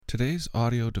Today's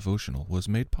audio devotional was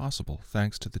made possible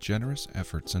thanks to the generous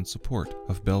efforts and support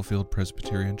of Bellefield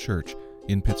Presbyterian Church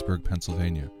in Pittsburgh,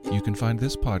 Pennsylvania. You can find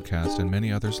this podcast and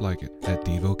many others like it at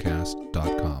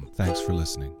Devocast.com. Thanks for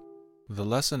listening. The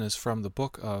lesson is from the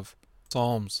book of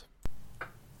Psalms.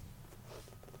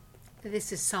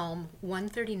 This is Psalm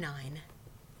 139.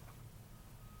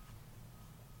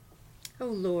 O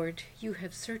Lord, you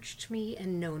have searched me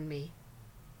and known me.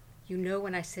 You know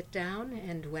when I sit down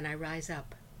and when I rise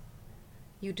up.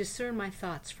 You discern my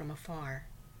thoughts from afar.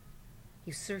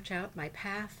 You search out my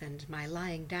path and my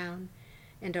lying down,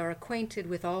 and are acquainted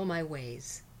with all my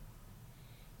ways.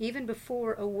 Even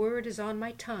before a word is on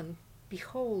my tongue,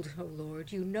 behold, O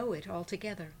Lord, you know it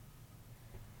altogether.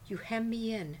 You hem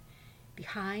me in,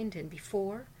 behind and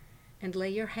before, and lay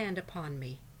your hand upon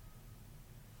me.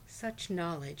 Such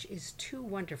knowledge is too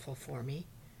wonderful for me.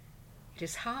 It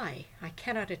is high, I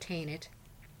cannot attain it.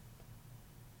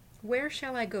 Where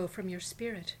shall I go from your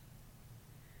spirit?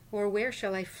 Or where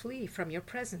shall I flee from your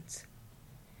presence?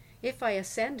 If I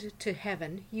ascend to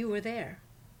heaven, you are there.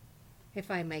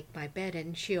 If I make my bed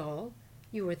in Sheol,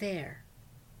 you are there.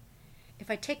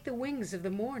 If I take the wings of the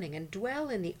morning and dwell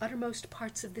in the uttermost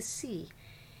parts of the sea,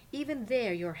 even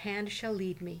there your hand shall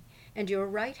lead me, and your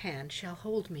right hand shall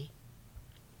hold me.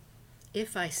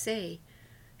 If I say,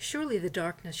 surely the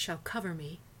darkness shall cover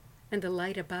me, and the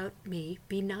light about me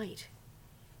be night.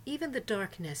 Even the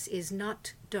darkness is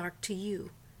not dark to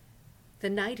you. The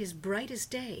night is bright as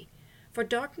day, for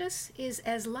darkness is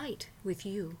as light with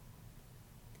you.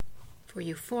 For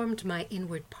you formed my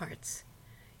inward parts.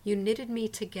 You knitted me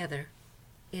together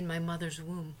in my mother's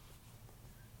womb.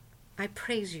 I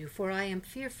praise you, for I am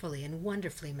fearfully and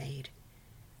wonderfully made.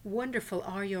 Wonderful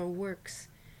are your works.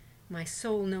 My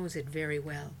soul knows it very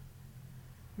well.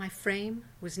 My frame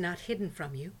was not hidden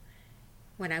from you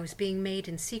when I was being made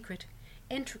in secret,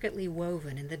 intricately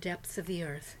woven in the depths of the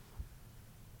earth.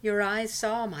 Your eyes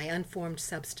saw my unformed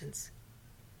substance.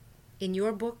 In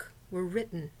your book were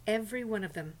written, every one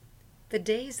of them, the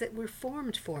days that were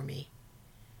formed for me,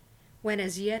 when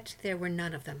as yet there were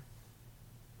none of them.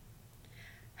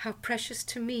 How precious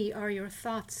to me are your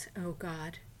thoughts, O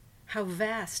God! How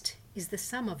vast is the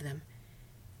sum of them!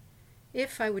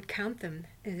 If I would count them,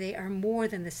 they are more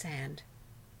than the sand.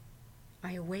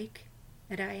 I awake,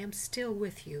 and I am still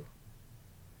with you.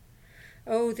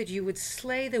 Oh, that you would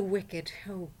slay the wicked,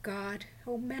 O God!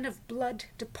 O men of blood,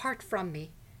 depart from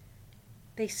me.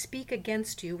 They speak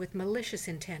against you with malicious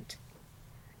intent.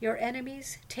 Your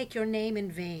enemies take your name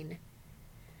in vain.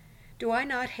 Do I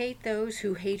not hate those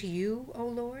who hate you, O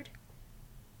Lord?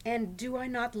 And do I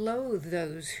not loathe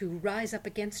those who rise up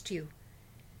against you?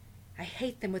 I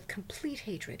hate them with complete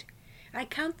hatred. I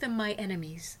count them my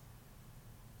enemies.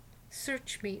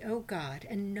 Search me, O God,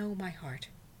 and know my heart.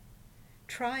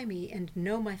 Try me and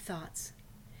know my thoughts,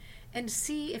 and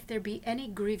see if there be any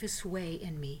grievous way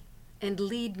in me, and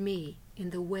lead me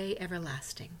in the way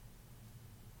everlasting.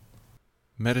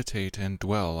 Meditate and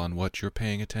dwell on what you're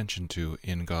paying attention to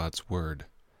in God's Word.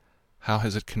 How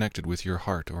has it connected with your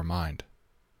heart or mind?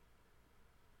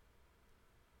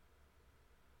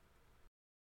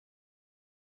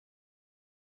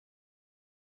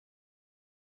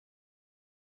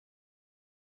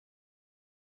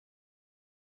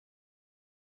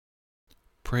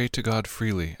 Pray to God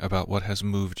freely about what has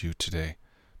moved you today.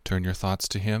 Turn your thoughts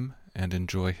to Him and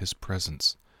enjoy His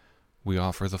presence. We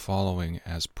offer the following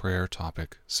as prayer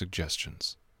topic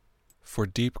suggestions. For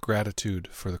deep gratitude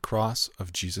for the cross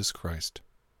of Jesus Christ.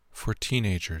 For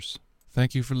teenagers.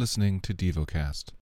 Thank you for listening to Devocast.